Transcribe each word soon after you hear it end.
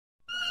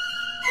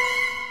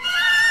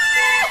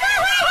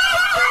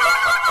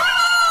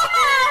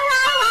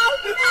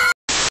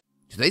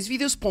Today's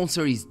video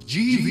sponsor is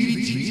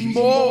GVG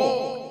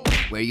Mall,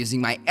 where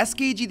using my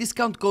SKG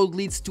discount code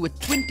leads to a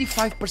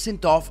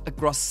 25% off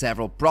across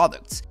several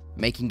products,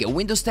 making a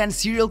Windows 10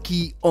 serial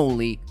key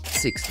only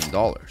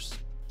 $16.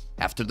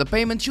 After the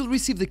payment, you'll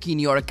receive the key in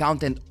your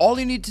account and all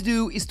you need to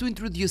do is to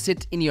introduce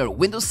it in your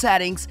Windows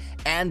settings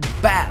and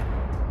bam!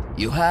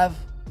 You have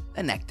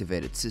an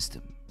activated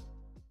system.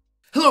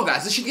 Hello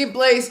guys, this is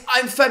Gameplays,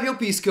 I'm Fabio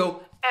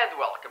Pisco and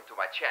welcome to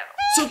my channel.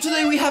 So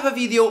today we have a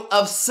video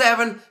of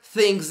 7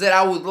 things that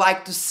I would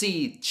like to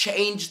see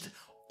changed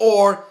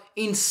or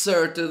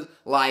inserted,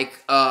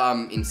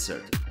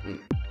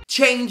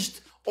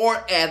 changed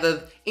or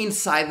added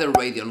inside the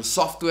Radeon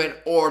software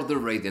or the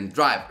Radeon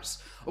drivers.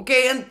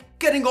 Okay, and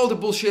cutting all the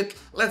bullshit,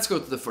 let's go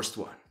to the first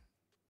one.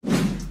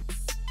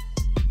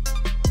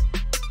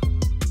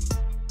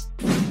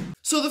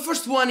 So the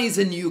first one is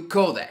a new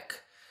codec.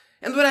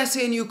 And when I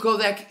say a new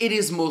codec, it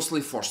is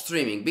mostly for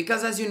streaming,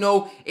 because as you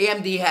know,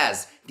 AMD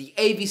has the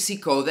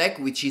AVC codec,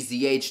 which is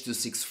the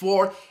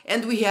H.264,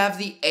 and we have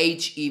the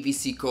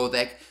HEVC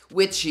codec,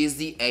 which is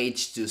the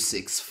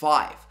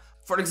H.265.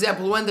 For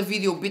example, when the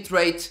video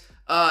bitrate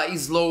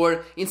is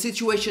lower, in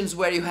situations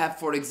where you have,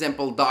 for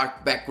example,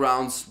 dark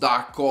backgrounds,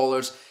 dark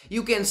colors,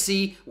 you can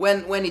see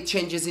when it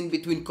changes in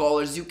between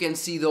colors, you can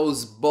see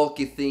those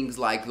bulky things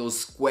like those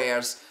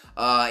squares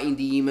in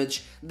the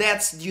image.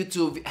 That's due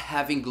to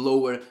having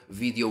lower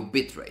video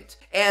bitrate.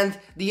 And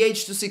the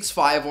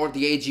H.265 or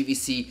the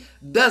HEVC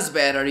does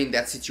better in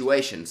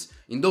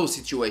those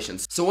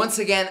situations. So once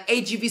again,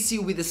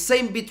 HEVC with the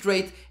same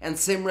bitrate and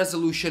same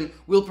resolution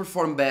will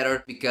perform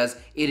better because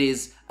it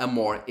is a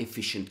more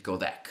efficient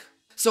codec.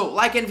 So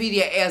like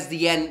Nvidia has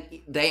the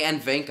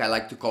NVENC, I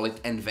like to call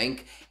it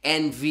NVENC,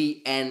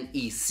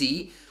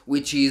 NVNEC,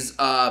 which is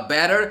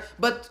better,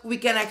 but we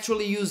can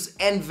actually use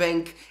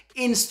NVENC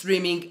in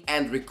streaming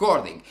and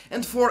recording.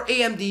 And for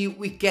AMD,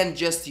 we can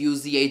just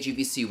use the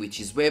HEVC,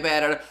 which is way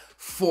better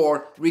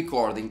for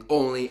recording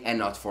only and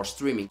not for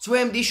streaming. So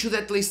AMD should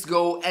at least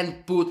go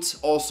and put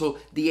also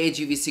the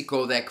HEVC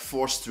codec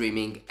for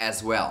streaming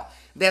as well.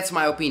 That's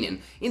my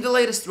opinion. In the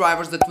latest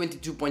drivers, the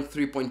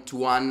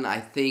 22.3.1, I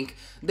think,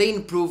 they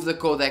improved the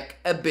codec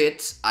a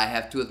bit, I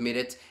have to admit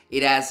it.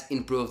 It has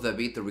improved a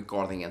bit, the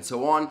recording and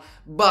so on,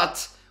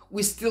 but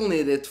we still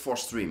need it for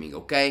streaming,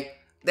 okay?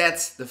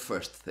 That's the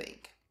first thing.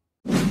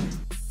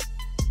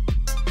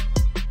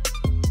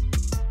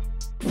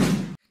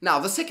 Now,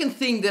 the second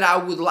thing that I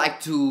would like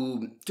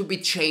to be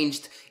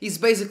changed is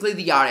basically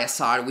the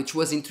RSR, which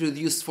was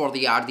introduced for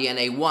the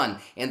RDNA 1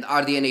 and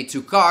RDNA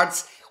 2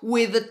 cards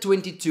with the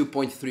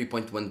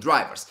 22.3.1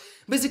 drivers.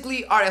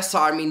 Basically,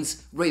 RSR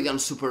means Radeon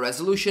Super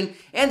Resolution,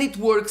 and it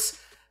works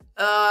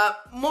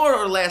more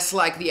or less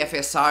like the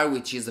FSR,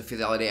 which is the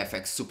Fidelity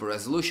FX Super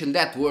Resolution,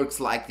 that works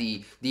like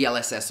the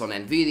LSS on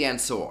Nvidia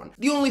and so on.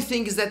 The only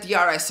thing is that the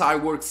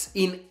RSR works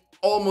in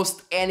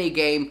almost any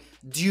game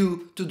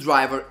due to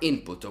driver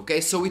input,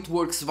 okay? So it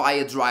works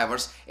via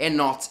drivers and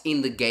not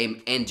in the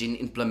game engine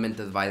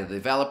implemented by the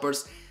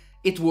developers.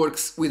 It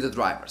works with the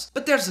drivers.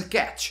 But there's a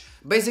catch.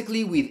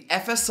 Basically, with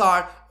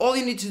FSR, all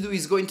you need to do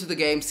is go into the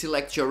game,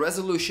 select your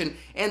resolution,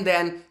 and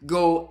then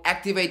go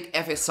activate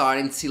FSR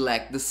and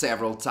select the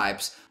several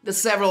types, the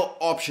several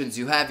options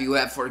you have. You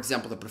have, for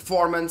example, the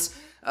performance,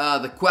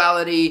 the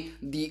quality,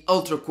 the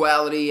ultra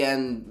quality,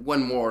 and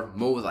one more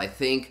mode, I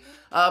think.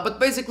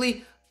 But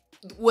basically,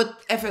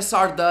 what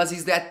FSR does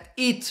is that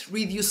it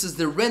reduces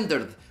the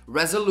rendered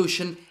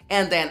resolution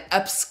and then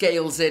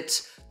upscales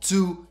it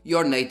to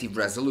your native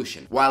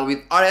resolution. While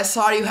with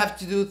RSR you have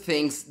to do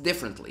things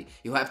differently.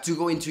 You have to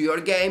go into your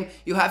game,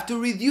 you have to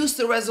reduce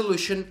the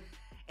resolution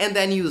and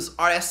then use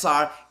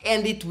RSR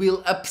and it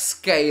will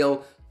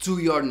upscale to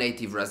your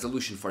native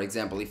resolution. For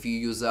example, if you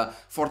use a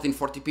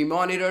 1440p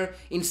monitor,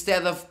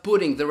 instead of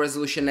putting the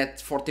resolution at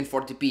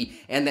 1440p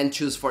and then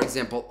choose, for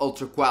example,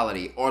 ultra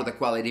quality or the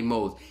quality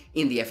mode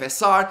in the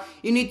FSR,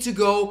 you need to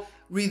go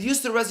reduce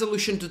the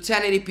resolution to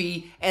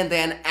 1080p and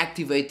then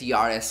activate the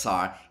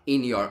RSR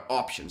in your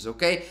options,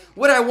 okay?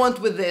 What I want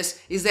with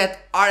this is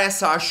that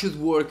RSR should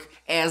work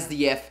as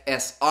the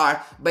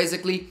FSR.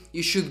 Basically,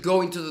 you should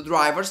go into the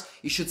drivers,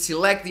 you should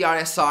select the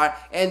RSR,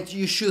 and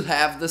you should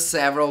have the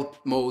several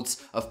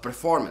modes of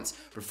performance.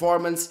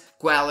 Performance,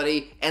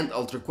 quality, and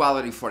ultra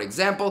quality, for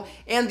example,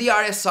 and the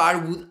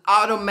RSR would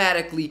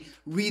automatically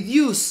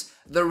reduce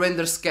the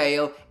render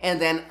scale and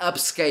then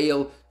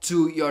upscale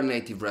to your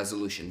native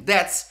resolution.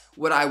 That's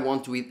what I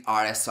want with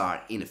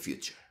RSR in the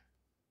future.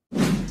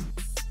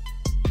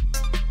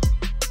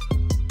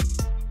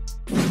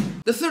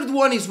 The third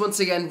one is once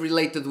again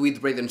related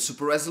with Radeon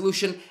Super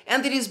Resolution,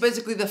 and it is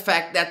basically the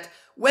fact that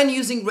when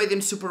using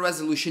Radeon Super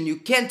Resolution you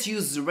can't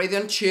use the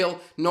Radeon CHILL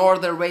nor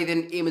the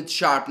Radeon Image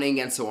Sharpening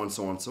and so on,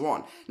 so on, so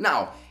on.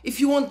 Now, if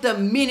you want the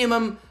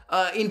minimum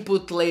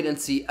input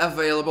latency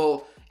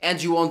available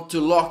and you want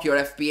to lock your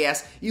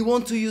FPS, you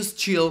want to use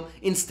CHILL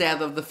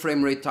instead of the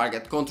frame rate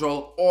target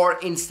control or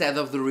instead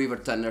of the River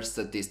Turner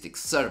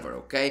statistics server,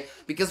 okay?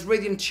 Because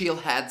Radeon CHILL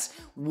has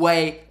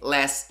way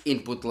less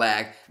input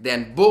lag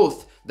than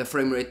both the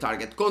frame rate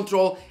target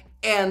control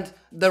and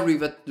the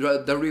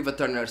Riva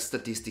Turner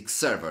Statistics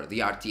Server, the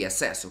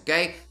RTSS,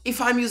 okay?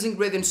 If I'm using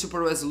Radeon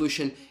Super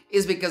Resolution,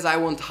 it's because I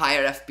want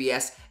higher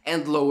FPS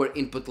and lower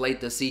input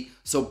latency,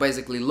 so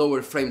basically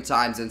lower frame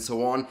times and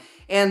so on.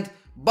 And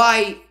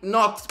by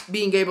not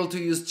being able to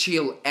use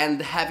chill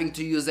and having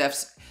to use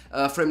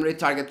frame rate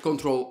target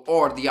control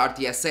or the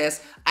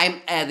RTSS,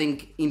 I'm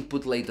adding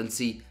input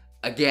latency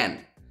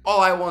again.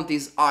 All I want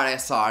is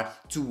RSR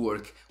to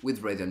work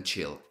with Radeon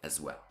CHILL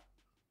as well.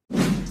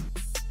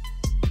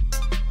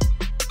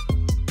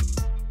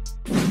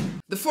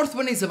 The fourth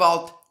one is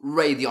about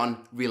Radeon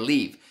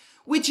Relive,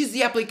 which is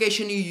the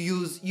application you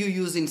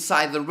use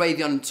inside the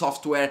Radeon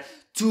software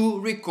to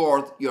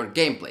record your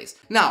gameplays.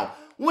 Now,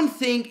 one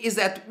thing is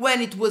that when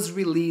it was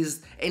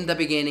released in the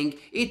beginning,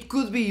 it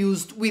could be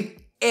used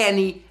with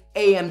any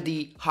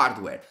AMD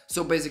hardware.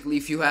 So basically,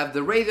 if you have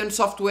the Radeon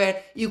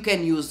software, you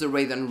can use the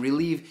Radeon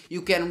Relive,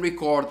 you can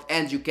record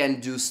and you can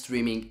do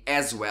streaming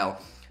as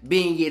well.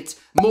 Being it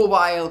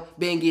mobile,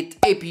 being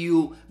it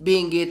APU,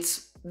 being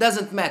it,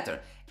 doesn't matter.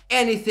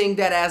 Anything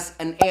that has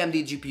an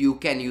AMD GPU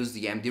can use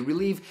the AMD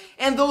Relive,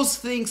 and those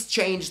things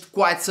changed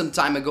quite some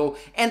time ago,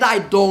 and I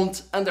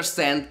don't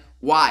understand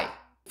why.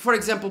 For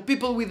example,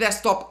 people with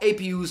desktop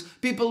APUs,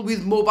 people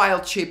with mobile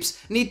chips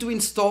need to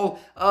install,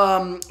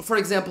 for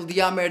example, the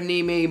AMD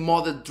Nvme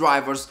modded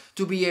drivers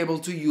to be able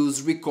to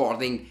use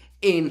recording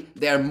in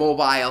their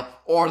mobile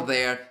or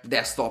their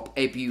desktop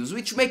APUs,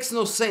 which makes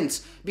no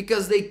sense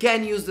because they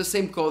can use the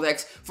same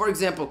codecs. For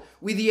example,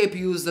 with the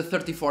APUs, the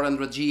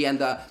 3400G and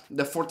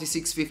the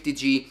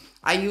 4650G,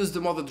 I used the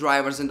modded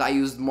drivers and I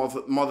used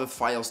modded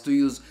files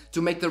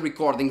to make the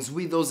recordings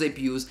with those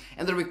APUs,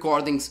 and the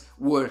recordings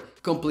were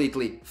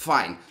completely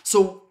fine.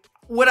 So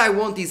what I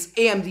want is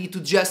AMD to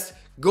just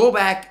go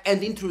back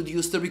and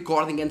introduce the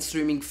recording and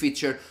streaming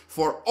feature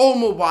for all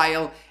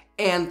mobile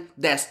and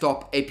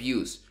desktop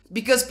APUs.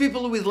 Because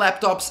people with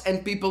laptops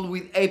and people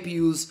with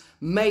APUs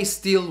may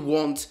still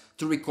want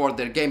to record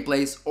their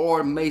gameplays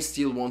or may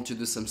still want to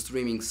do some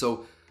streaming,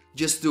 so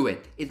just do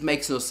it. It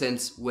makes no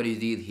sense what you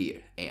did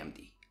here,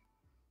 AMD.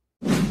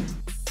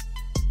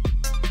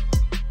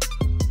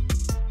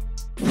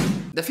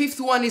 The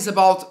fifth one is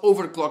about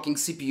overclocking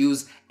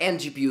CPUs and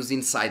GPUs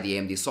inside the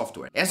AMD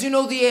software. As you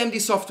know, the AMD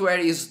software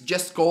is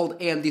just called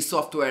AMD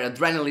Software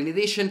Adrenalin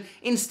Edition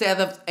instead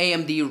of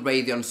AMD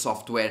Radeon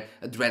Software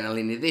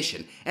Adrenalin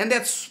Edition. And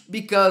that's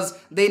because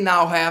they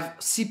now have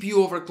CPU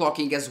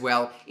overclocking as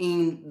well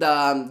in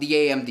the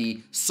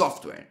AMD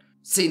software.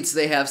 Since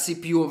they have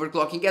CPU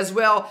overclocking as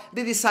well,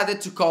 they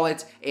decided to call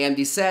it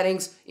AMD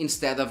Settings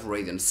instead of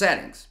Radeon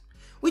Settings.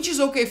 Which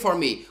is okay for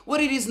me. What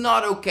it is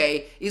not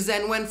okay is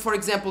then when, for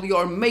example,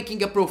 you're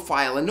making a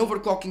profile, an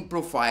overclocking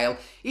profile,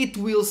 it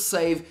will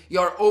save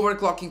your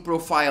overclocking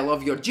profile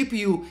of your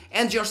GPU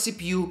and your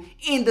CPU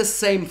in the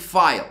same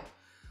file.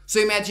 So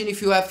imagine if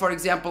you have, for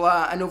example,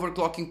 an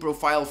overclocking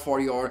profile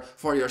for your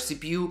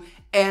CPU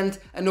and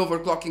an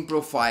overclocking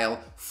profile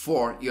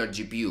for your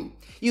GPU.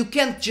 You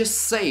can't just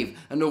save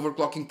an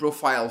overclocking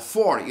profile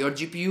for your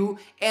GPU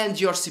and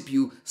your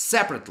CPU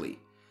separately.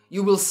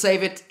 You will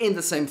save it in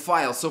the same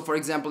file. So for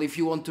example, if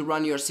you want to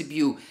run your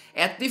CPU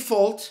at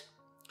default,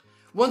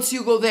 once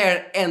you go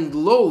there and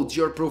load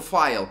your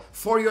profile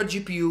for your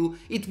GPU,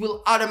 it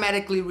will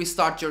automatically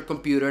restart your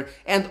computer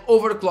and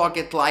overclock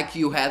it like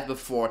you had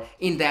before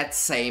in that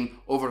same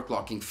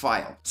overclocking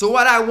file. So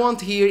what I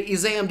want here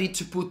is AMD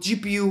to put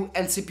GPU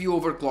and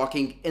CPU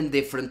overclocking in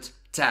different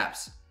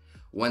tabs.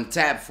 One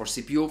tab for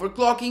CPU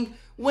overclocking,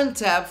 one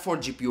tab for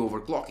GPU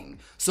overclocking.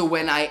 So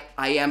when I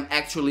am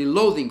actually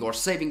loading or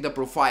saving the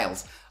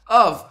profiles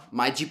of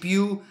my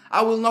GPU,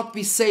 I will not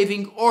be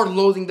saving or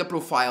loading the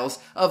profiles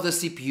of the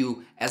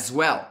CPU as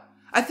well.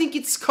 I think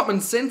it's common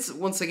sense.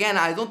 Once again,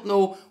 I don't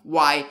know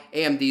why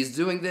AMD is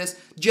doing this.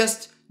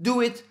 Just do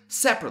it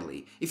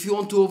separately. If you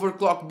want to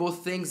overclock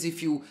both things,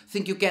 if you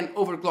think you can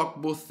overclock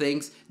both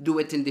things, do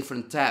it in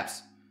different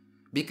tabs.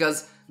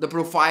 Because the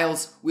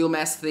profiles will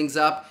mess things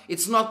up.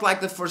 It's not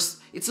like the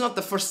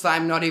first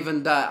time, not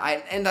even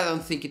and I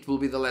don't think it will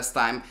be the last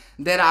time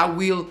that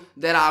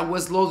I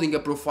was loading a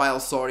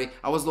profile,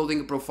 I was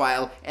loading a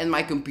profile and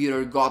my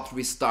computer got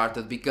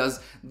restarted because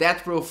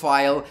that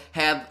profile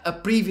had a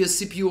previous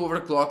CPU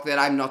overclock that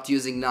I'm not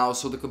using now,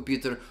 so the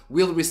computer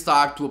will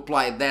restart to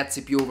apply that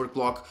CPU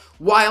overclock,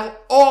 while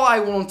all I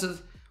wanted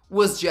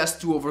was just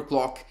to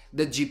overclock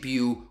the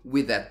GPU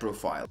with that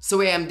profile. So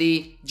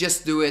AMD,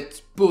 just do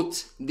it,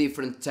 put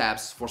different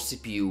tabs for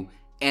CPU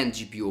and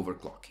GPU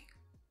overclocking.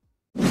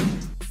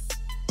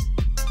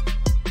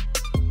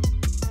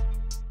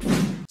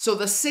 So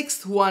the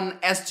sixth one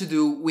has to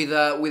do with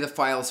the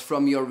files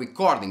from your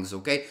recordings,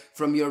 okay?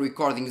 From your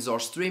recordings or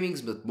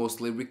streamings, but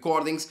mostly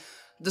recordings.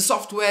 The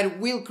software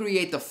will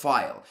create a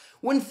file.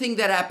 One thing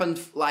that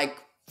happened like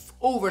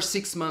over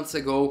 6 months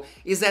ago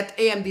is that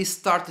AMD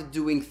started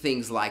doing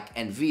things like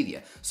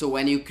NVIDIA. So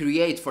when you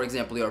create, for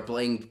example, you're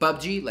playing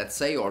PUBG, let's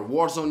say, or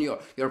Warzone,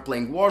 you're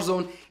playing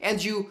Warzone,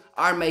 and you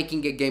are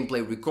making a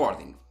gameplay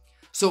recording.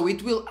 So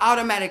it will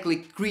automatically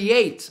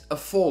create a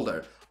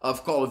folder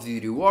of Call of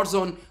Duty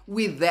Warzone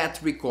with that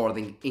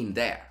recording in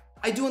there.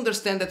 I do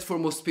understand that for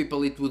most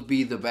people it would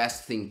be the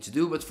best thing to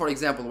do, but for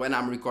example, when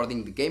I'm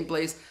recording the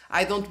gameplays,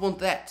 I don't want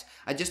that.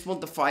 I just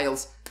want the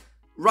files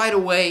right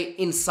away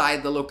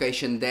inside the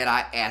location that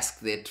I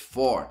asked it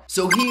for.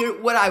 So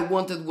here what I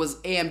wanted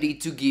was AMD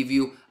to give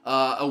you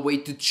a way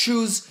to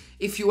choose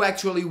if you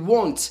actually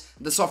want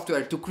the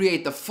software to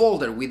create a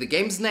folder with the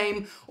game's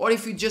name, or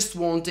if you just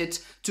want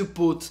it to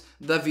put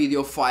the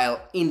video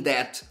file in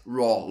that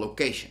raw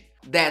location.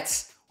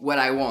 That's what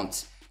I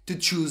want, to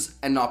choose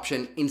an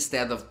option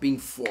instead of being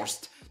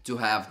forced to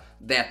have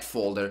that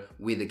folder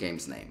with the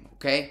game's name,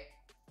 okay?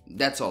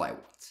 That's all I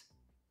want.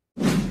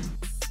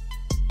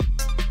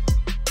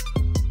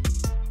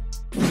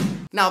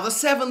 Now the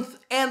seventh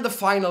and the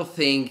final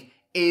thing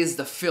is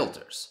the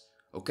filters.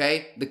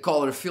 Okay, the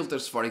color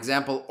filters, for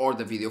example, or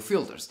the video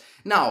filters.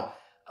 Now,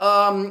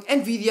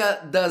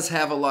 NVIDIA does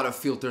have a lot of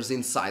filters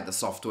inside the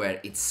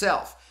software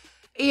itself.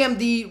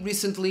 AMD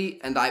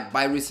recently, and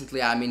by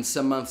recently I mean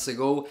some months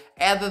ago,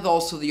 added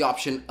also the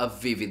option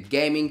of vivid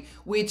gaming,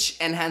 which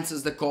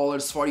enhances the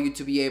colors for you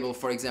to be able,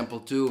 for example,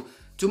 to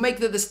make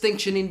the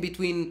distinction in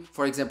between,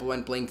 for example,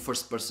 when playing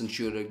first-person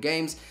shooter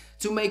games,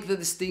 to make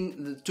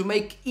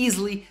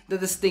easily the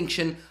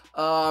distinction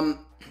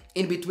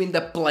in between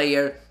the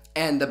player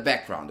and the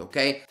background,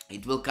 okay?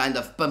 It will kind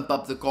of pump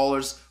up the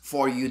colors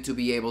for you to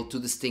be able to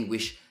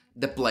distinguish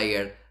the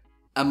player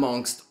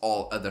amongst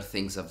all other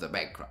things of the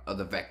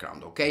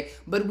background, okay?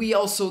 But we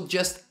also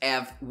just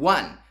have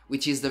one,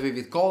 which is the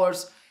vivid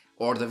colors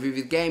or the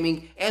vivid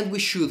gaming, and we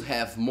should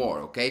have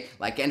more, okay?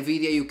 Like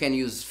NVIDIA, you can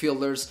use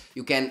filters,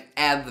 you can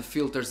add the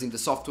filters in the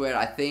software,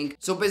 I think.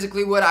 So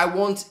basically what I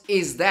want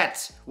is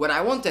that. What I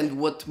want and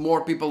what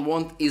more people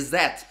want is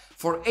that.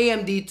 For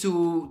AMD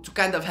to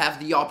kind of have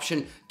the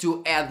option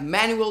to add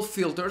manual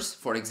filters,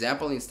 for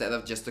example, instead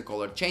of just the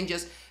color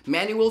changes,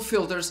 manual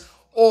filters,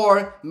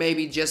 or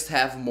maybe just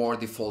have more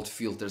default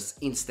filters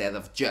instead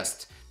of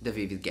just the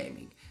vivid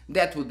gaming.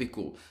 That would be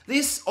cool.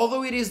 This,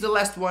 although it is the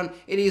last one,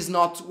 it is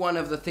not one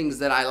of the things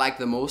that I like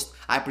the most.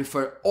 I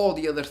prefer all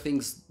the other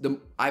things,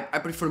 I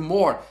prefer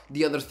more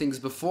the other things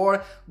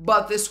before,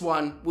 but this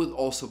one would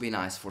also be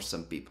nice for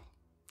some people.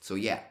 So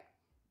yeah.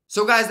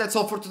 So guys, that's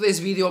all for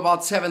today's video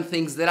about 7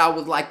 things that I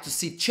would like to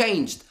see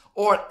changed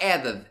or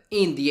added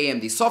in the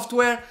AMD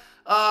software.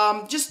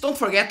 Just don't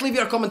forget, leave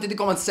your comment in the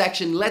comment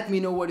section, let me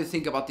know what you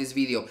think about this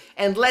video,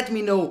 and let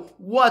me know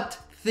what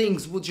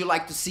things would you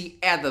like to see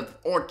added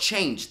or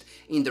changed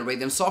in the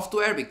Radeon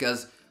software,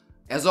 because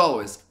as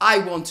always, I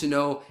want to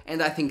know,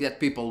 and I think that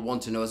people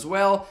want to know as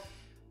well.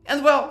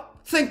 And well,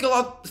 thank you a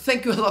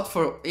lot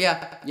for, what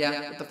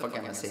the fuck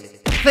am I saying?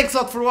 Thanks a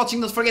lot for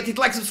watching, don't forget to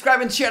like, subscribe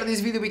and share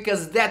this video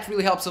because that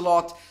really helps a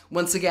lot.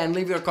 Once again,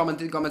 leave your comment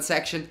in the comment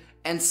section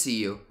and see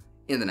you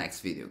in the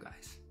next video,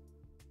 guys.